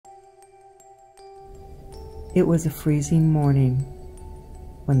It was a freezing morning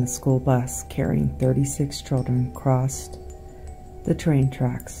when the school bus carrying 36 children crossed the train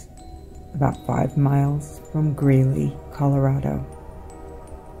tracks about 5 miles from Greeley, Colorado.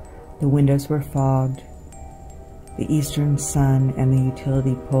 The windows were fogged. The eastern sun and the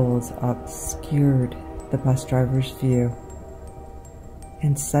utility poles obscured the bus driver's view.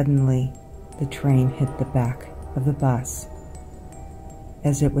 And suddenly, the train hit the back of the bus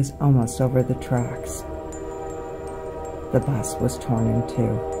as it was almost over the tracks. The bus was torn in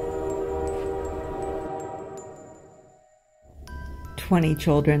two. 20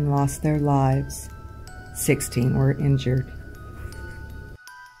 children lost their lives. 16 were injured.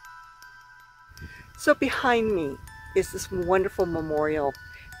 So behind me is this wonderful memorial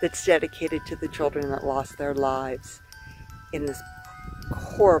that's dedicated to the children that lost their lives in this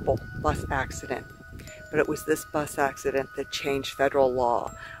horrible bus accident. But it was this bus accident that changed federal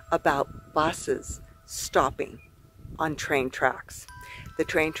law about buses stopping on train tracks. The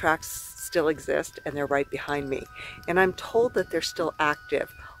train tracks still exist and they're right behind me. And I'm told that they're still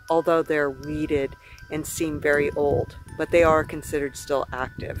active, although they're weeded and seem very old, but they are considered still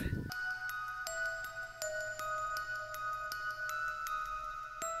active.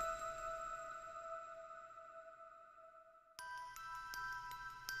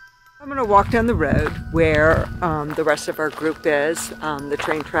 I'm going to walk down the road where the rest of our group is. The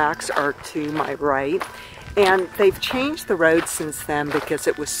train tracks are to my right. And they've changed the road since then because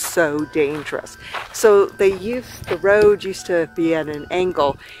it was so dangerous. So the road used to be at an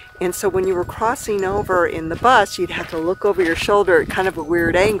angle. And so when you were crossing over in the bus, you'd have to look over your shoulder at kind of a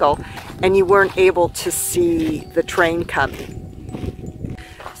weird angle, and you weren't able to see the train coming.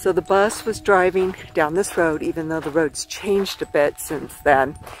 So the bus was driving down this road, even though the road's changed a bit since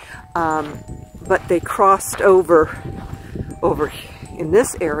then. But they crossed over in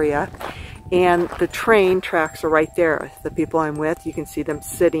this area, and the train tracks are right there. The people I'm with, you can see them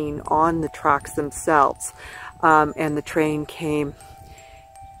sitting on the tracks themselves. And the train came,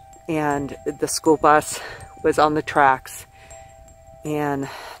 and the school bus was on the tracks, and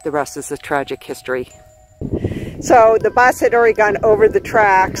the rest is a tragic history. So the bus had already gone over the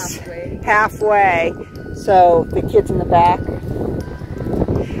tracks halfway. So the kids in the back.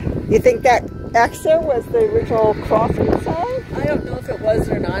 You think that X there was the original crossing sign? I don't know if it was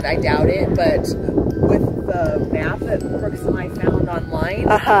or not. I doubt it. But with the map that Brooks and I found online,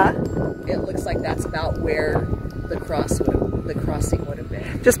 it looks like that's about where the crossing would have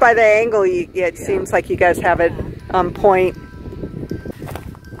been. Just by the angle, it seems like you guys have it on point.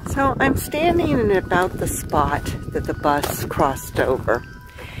 So I'm standing in about the spot that the bus crossed over.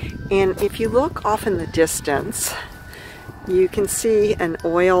 And if you look off in the distance, you can see an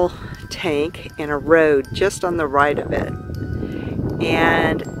oil tank and a road just on the right of it.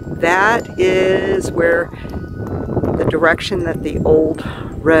 And that is where the direction that the old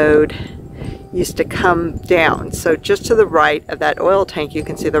road used to come down. So just to the right of that oil tank, you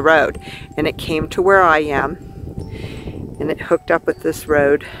can see the road. And it came to where I am, and it hooked up with this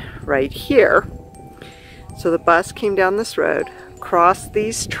road right here. So the bus came down this road, crossed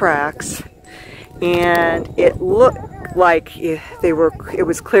these tracks, and it looked like it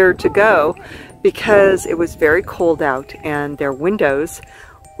was cleared to go because it was very cold out and their windows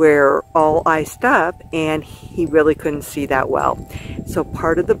were all iced up and he really couldn't see that well. So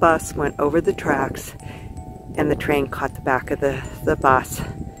part of the bus went over the tracks and the train caught the back of the bus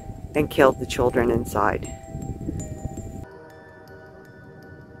and killed the children inside.